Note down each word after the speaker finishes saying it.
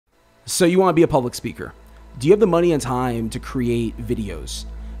So you want to be a public speaker. Do you have the money and time to create videos?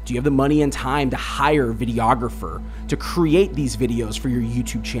 Do you have the money and time to hire a videographer to create these videos for your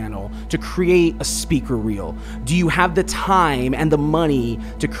YouTube channel, to create a speaker reel? Do you have the time and the money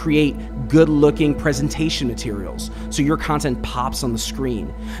to create good-looking presentation materials so your content pops on the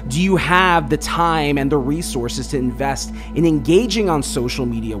screen? Do you have the time and the resources to invest in engaging on social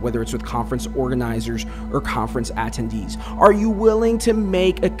media, whether it's with conference organizers or conference attendees? Are you willing to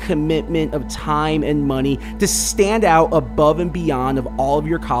make a commitment of time and money to stand out above and beyond of all of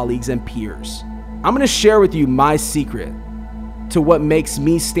your colleagues and peers? I'm going to share with you my secret to what makes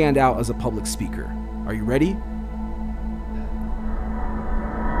me stand out as a public speaker. Are you ready?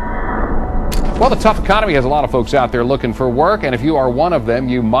 Well, the tough economy has a lot of folks out there looking for work, and if you are one of them,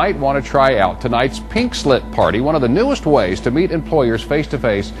 you might want to try out tonight's Pink Slip Party, one of the newest ways to meet employers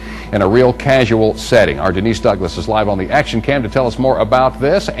face-to-face in a real casual setting. Our Denise Douglas is live on the action cam to tell us more about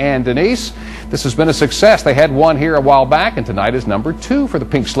this. And Denise, this has been a success. They had one here a while back, and tonight is number 2 for the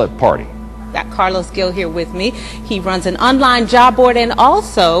Pink Slip Party. Got Carlos Gill here with me. He runs an online job board and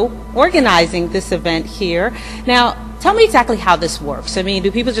also organizing this event here. Now, tell me exactly how this works. I mean,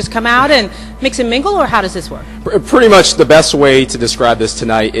 do people just come out and mix and mingle, or how does this work? Pretty much the best way to describe this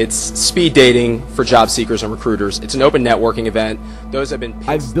tonight, it's speed dating for job seekers and recruiters. It's an open networking event. Those have been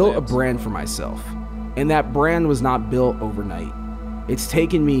I've built a brand for myself, and that brand was not built overnight. It's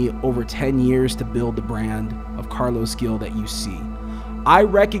taken me over 10 years to build the brand of Carlos Gill that you see. I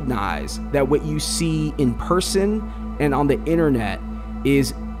recognize that what you see in person and on the internet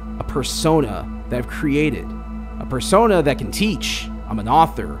is a persona that I've created. A persona that can teach. I'm an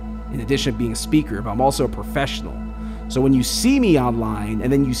author, in addition to being a speaker, but I'm also a professional. So when you see me online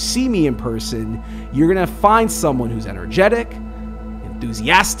and then you see me in person, you're gonna find someone who's energetic,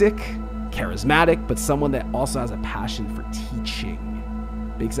 enthusiastic, charismatic, but someone that also has a passion for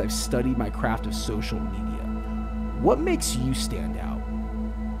teaching, because I've studied my craft of social media. What makes you stand out?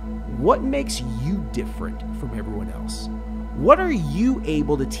 What makes you different from everyone else? What are you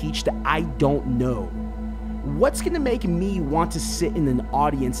able to teach that I don't know? What's going to make me want to sit in an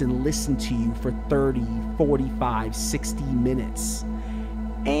audience and listen to you for 30, 45, 60 minutes?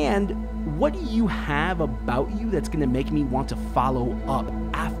 And what do you have about you that's going to make me want to follow up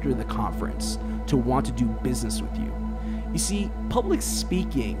after the conference to want to do business with you? You see, public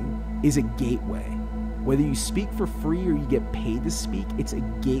speaking is a gateway. Whether you speak for free or you get paid to speak, it's a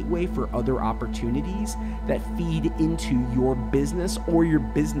gateway for other opportunities that feed into your business or your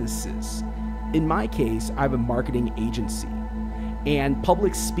businesses. In my case, I have a marketing agency, and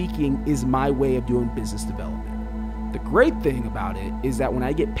public speaking is my way of doing business development. The great thing about it is that when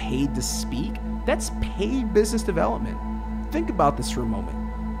I get paid to speak, that's paid business development. Think about this for a moment.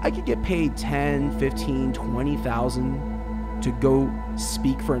 I could get paid 10, 15, 20,000 to go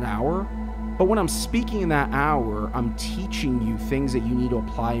speak for an hour, but when I'm speaking in that hour, I'm teaching you things that you need to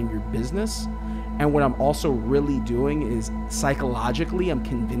apply in your business. And what I'm also really doing is psychologically, I'm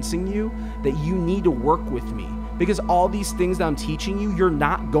convincing you that you need to work with me, because all these things that I'm teaching you, you're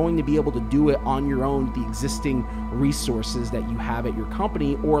not going to be able to do it on your own with the existing resources that you have at your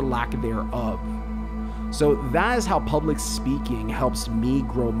company or lack thereof. So that is how public speaking helps me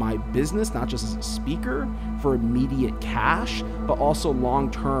grow my business, not just as a speaker for immediate cash, but also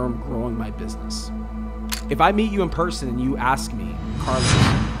long-term growing my business. If I meet you in person and you ask me, Carlos,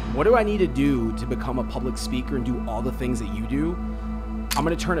 what do I need to do to become a public speaker and do all the things that you do? I'm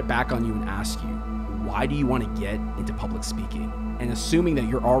going to turn it back on you and ask you, why do you want to get into public speaking? And assuming that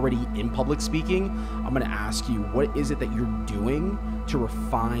you're already in public speaking, I'm going to ask you, what is it that you're doing to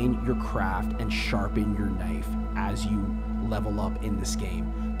refine your craft and sharpen your knife as you level up in this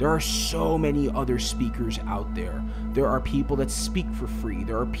game? There are so many other speakers out there. There are people that speak for free.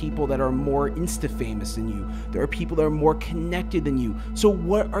 There are people that are more Insta-famous than you. There are people that are more connected than you. So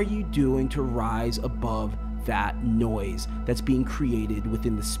what are you doing to rise above that noise that's being created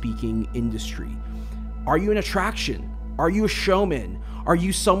within the speaking industry? Are you an attraction? Are you a showman? Are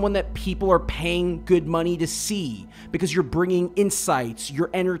you someone that people are paying good money to see because you're bringing insights,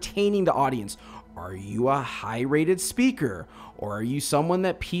 you're entertaining the audience? Are you a high-rated speaker? Or are you someone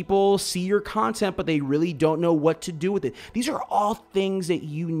that people see your content, but they really don't know what to do with it? These are all things that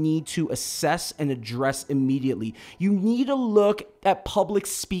you need to assess and address immediately. You need to look at public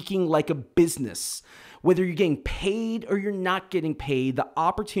speaking like a business. Whether you're getting paid or you're not getting paid, the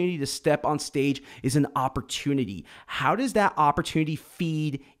opportunity to step on stage is an opportunity. How does that opportunity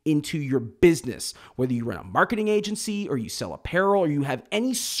feed into your business? Whether you run a marketing agency or you sell apparel or you have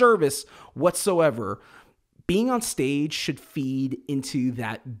any service whatsoever, being on stage should feed into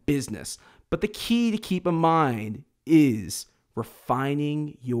that business. But the key to keep in mind is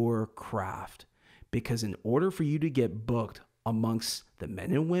refining your craft. Because in order for you to get booked amongst the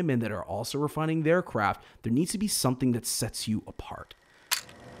men and women that are also refining their craft, there needs to be something that sets you apart.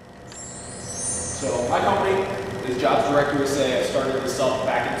 So my company is Jobs Director USA. I started this up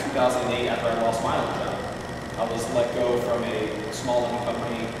back in 2008 after I lost my old job. I was let go from a small lending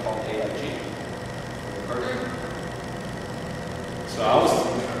company called AIG. So I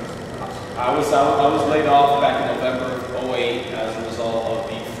was laid off back in November of 2008 as a result of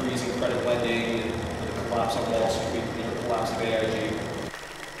the freezing credit lending and the collapse of Wall Street, the collapse of AIG.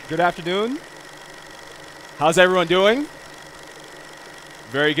 Good afternoon. How's everyone doing?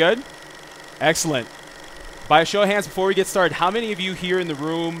 Very good. Excellent. By a show of hands, before we get started, how many of you here in the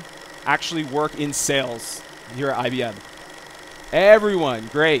room actually work in sales here at IBM? Everyone,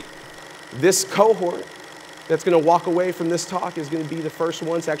 great. This cohort that's going to walk away from this talk is going to be the first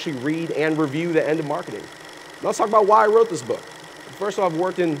ones to actually read and review The End of Marketing. Now let's talk about why I wrote this book. First of all, I've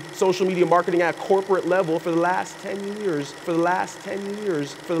worked in social media marketing at corporate level for the last 10 years.